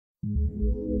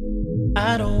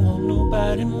I don't want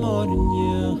nobody more than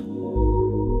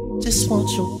you. Just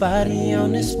want your body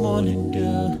on this morning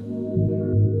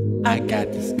dew. I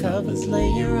got these covers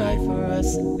laying right for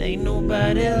us, and ain't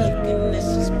nobody looking. This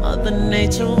is Mother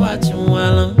Nature watching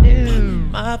while I'm here.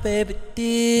 My baby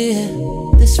dear,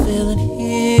 this feeling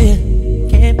here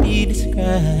can't be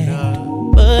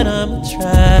described, but I'ma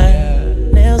try.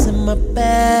 Nails in my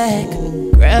back,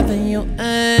 grabbing your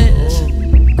ass,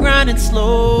 grinding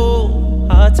slow,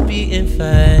 heart's beating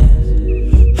fast.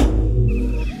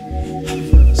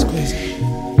 Squeeze it,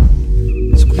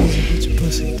 squeeze it, put your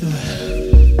pussy through it.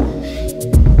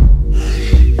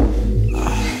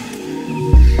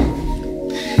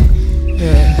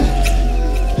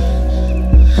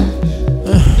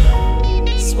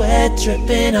 Sweat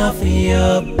dripping off of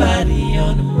your body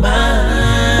onto mine.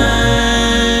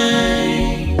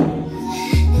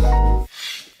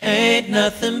 Ain't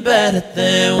nothing better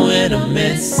than when I'm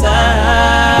inside.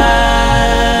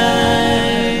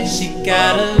 She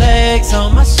got her legs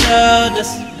on my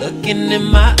shoulders, looking in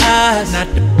my eyes.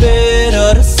 Not the bed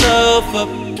or the sofa,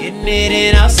 getting it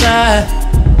in outside.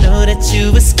 Know that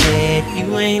you were scared,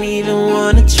 you ain't even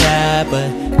wanna try,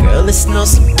 but girl, it's no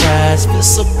surprise. Feel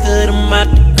so good, I'm about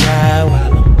to cry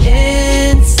while I'm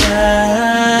inside.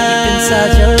 Deep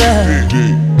inside your love,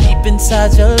 deep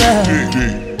inside your love,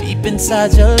 deep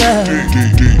inside your love,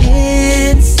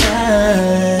 inside,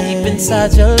 deep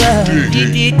inside your love,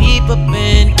 deep, deep, deep up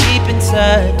in, deep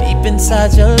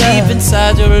inside your love, deep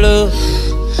inside your love.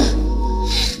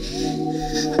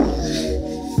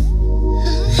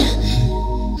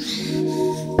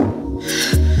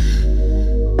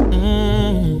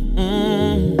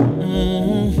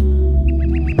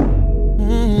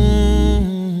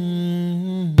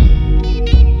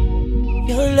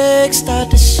 Start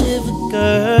to shiver,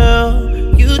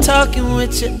 girl. You talking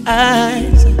with your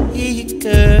eyes, I hear you,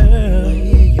 girl. I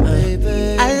hear you,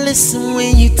 baby. I listen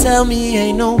when you tell me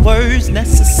ain't no words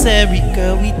necessary,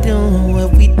 girl. We doing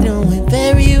what we doing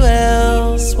very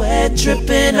well. Sweat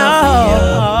dripping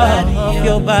off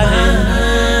your body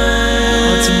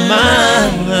onto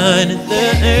mine, and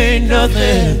there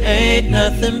ain't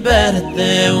nothing better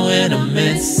than when I'm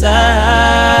inside.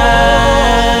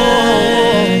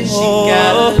 She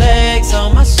got her legs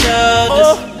on my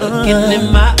shoulders, looking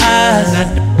in my eyes.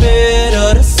 Not the bed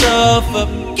or the sofa,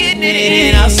 getting it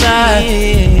in outside.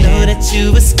 Know that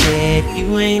you were scared,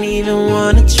 you ain't even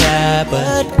wanna try,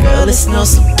 but girl, it's no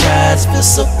surprise. Feel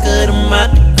so good, I'm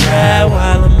about to cry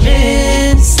while I'm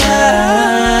inside.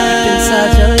 Deep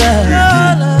inside your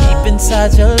love, deep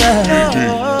inside your love,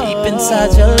 deep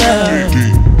inside your love,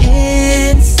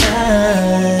 inside,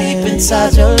 deep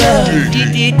inside your love,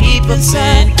 deep, deep, deep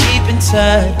inside,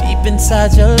 deep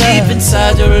inside your love, deep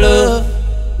inside your love.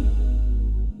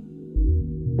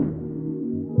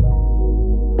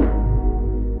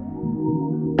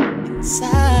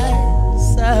 Inside.